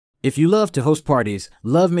If you love to host parties,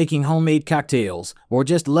 love making homemade cocktails, or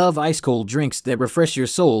just love ice-cold drinks that refresh your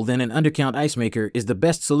soul, then an Undercounter ice maker is the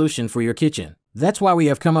best solution for your kitchen. That's why we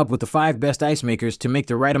have come up with the 5 best ice makers to make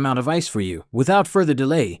the right amount of ice for you. Without further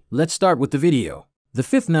delay, let's start with the video. The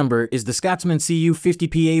 5th number is the Scotsman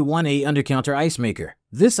CU50PA1A Undercounter ice maker.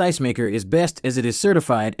 This ice maker is best as it is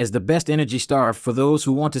certified as the best Energy Star for those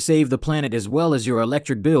who want to save the planet as well as your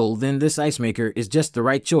electric bill. Then this ice maker is just the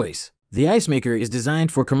right choice. The ice maker is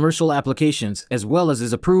designed for commercial applications as well as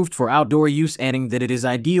is approved for outdoor use, adding that it is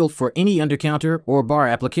ideal for any undercounter or bar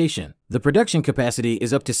application. The production capacity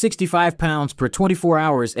is up to 65 pounds per 24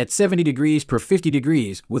 hours at 70 degrees per 50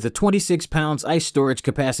 degrees with a 26 pounds ice storage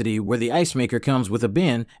capacity, where the ice maker comes with a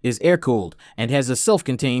bin, is air-cooled, and has a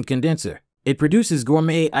self-contained condenser. It produces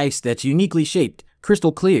gourmet ice that's uniquely shaped,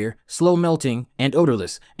 crystal clear, slow melting, and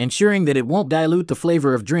odorless, ensuring that it won't dilute the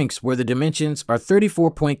flavor of drinks, where the dimensions are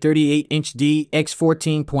 34.38 inch D x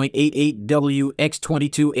 14.88 W x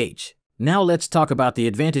 22 H. Now let's talk about the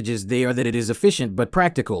advantages. They are that it is efficient but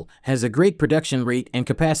practical, has a great production rate and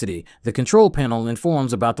capacity. The control panel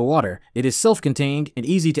informs about the water. It is self-contained and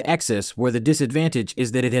easy to access, where the disadvantage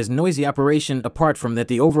is that it has noisy operation. Apart from that,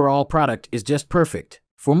 the overall product is just perfect.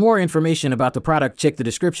 For more information about the product, check the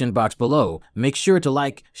description box below. Make sure to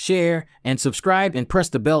like, share, and subscribe, and press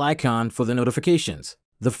the bell icon for the notifications.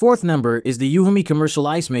 The 4th number is the EUHOMY Commercial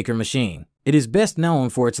Ice Maker Machine. It is best known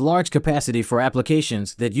for its large capacity for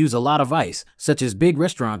applications that use a lot of ice, such as big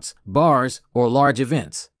restaurants, bars, or large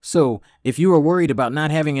events. So, if you are worried about not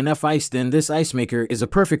having enough ice, then this ice maker is a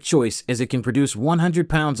perfect choice, as it can produce 100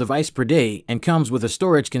 pounds of ice per day and comes with a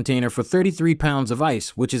storage container for 33 pounds of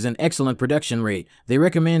ice, which is an excellent production rate. They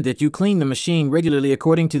recommend that you clean the machine regularly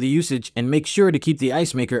according to the usage and make sure to keep the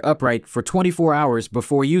ice maker upright for 24 hours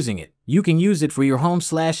before using it. You can use it for your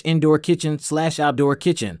home/indoor kitchen/outdoor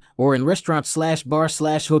kitchen, or in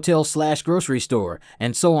restaurant/bar/hotel/grocery store,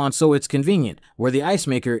 and so on. So it's convenient, where the ice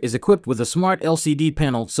maker is equipped with a smart LCD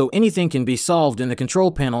panel, so anything can be solved in the control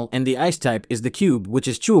panel, and the ice type is the cube, which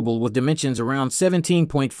is chewable with dimensions around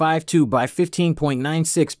 17.52 by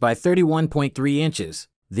 15.96 by 31.3 inches.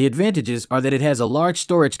 The advantages are that it has a large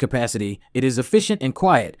storage capacity, it is efficient and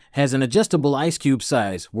quiet, has an adjustable ice cube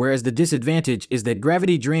size, whereas the disadvantage is that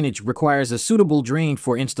gravity drainage requires a suitable drain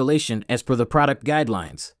for installation as per the product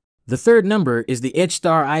guidelines. The 3rd number is the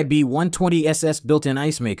EdgeStar IB120SS built-in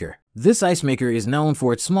ice maker. This ice maker is known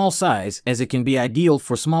for its small size, as it can be ideal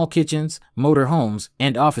for small kitchens, motor homes,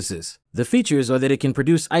 and offices. The features are that it can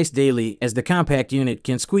produce ice daily, as the compact unit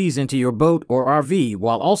can squeeze into your boat or RV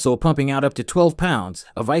while also pumping out up to 12 pounds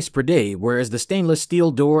of ice per day, whereas the stainless steel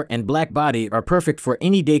door and black body are perfect for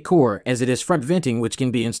any decor, as it is front venting, which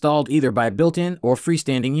can be installed either by built-in or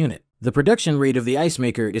freestanding unit. The production rate of the ice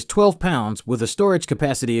maker is 12 pounds with a storage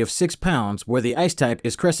capacity of 6 pounds, where the ice type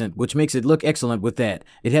is crescent, which makes it look excellent with that.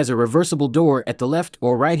 It has a reversible door at the left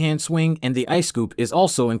or right-hand swing, and the ice scoop is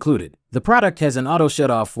also included. The product has an auto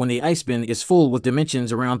shutoff when the ice bin is full, with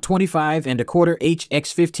dimensions around 25¼ H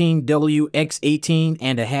x 15 W x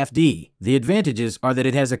 18½ D. The advantages are that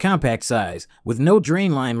it has a compact size, with no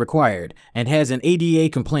drain line required, and has an ADA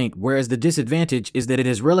complaint, whereas the disadvantage is that it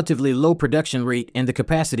has relatively low production rate and the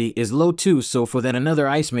capacity is low too, so for that another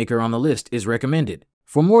ice maker on the list is recommended.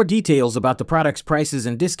 For more details about the product's prices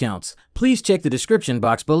and discounts, please check the description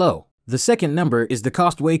box below. The 2nd number is the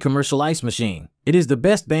COSTWAY Commercial Ice Machine. It is the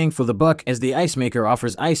best bang for the buck, as the ice maker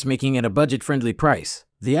offers ice making at a budget-friendly price.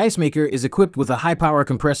 The ice maker is equipped with a high-power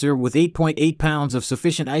compressor with 8.8 pounds of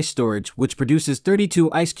sufficient ice storage, which produces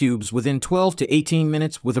 32 ice cubes within 12 to 18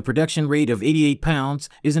 minutes with a production rate of 88 pounds.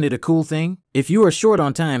 Isn't it a cool thing? If you are short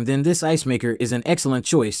on time, then this ice maker is an excellent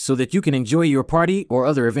choice so that you can enjoy your party or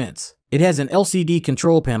other events. It has an LCD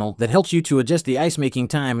control panel that helps you to adjust the ice making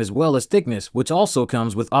time as well as thickness, which also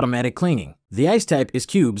comes with automatic cleaning. The ice type is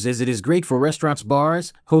cubes, as it is great for restaurants,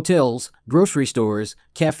 bars, hotels, grocery stores,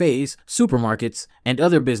 cafes, supermarkets, and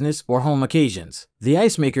other business or home occasions. The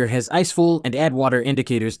ice maker has ice full and add water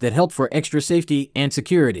indicators that help for extra safety and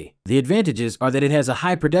security. The advantages are that it has a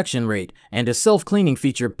high production rate and a self-cleaning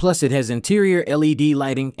feature, plus it has interior LED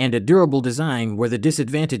lighting and a durable design, where the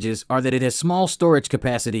disadvantages are that it has small storage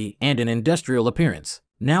capacity and an industrial appearance.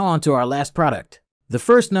 Now on to our last product. The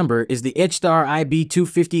 1st number is the EdgeStar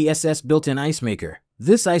IB250SS built-in ice maker.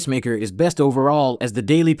 This ice maker is best overall as the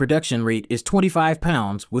daily production rate is 25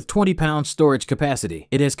 pounds with 20 pounds storage capacity.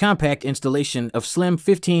 It has compact installation of slim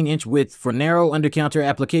 15-inch width for narrow undercounter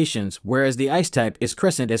applications, whereas the ice type is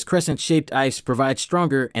crescent, as crescent-shaped ice provides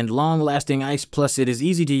stronger and long-lasting ice, plus it is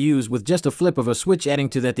easy to use with just a flip of a switch. Adding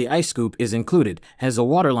to that, the ice scoop is included, has a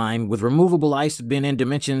waterline with removable ice bin and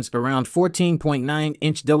dimensions around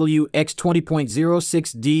 14.9-inch W x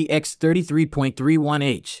 20.06 D x 33.31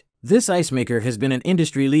 H. This ice maker has been an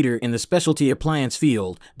industry leader in the specialty appliance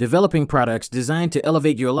field, developing products designed to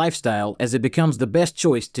elevate your lifestyle as it becomes the best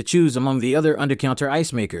choice to choose among the other undercounter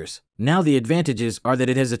ice makers. Now the advantages are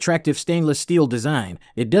that it has attractive stainless steel design,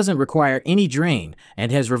 it doesn't require any drain,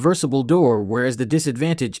 and has reversible door, whereas the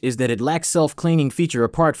disadvantage is that it lacks self-cleaning feature.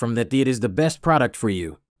 Apart from that, it is the best product for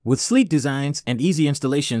you. With sleek designs and easy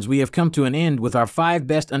installations, we have come to an end with our 5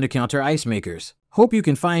 best undercounter ice makers. Hope you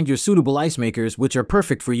can find your suitable ice makers which are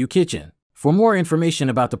perfect for your kitchen. For more information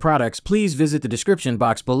about the products, please visit the description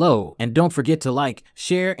box below, and don't forget to like,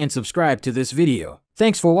 share, and subscribe to this video.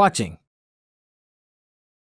 Thanks for watching.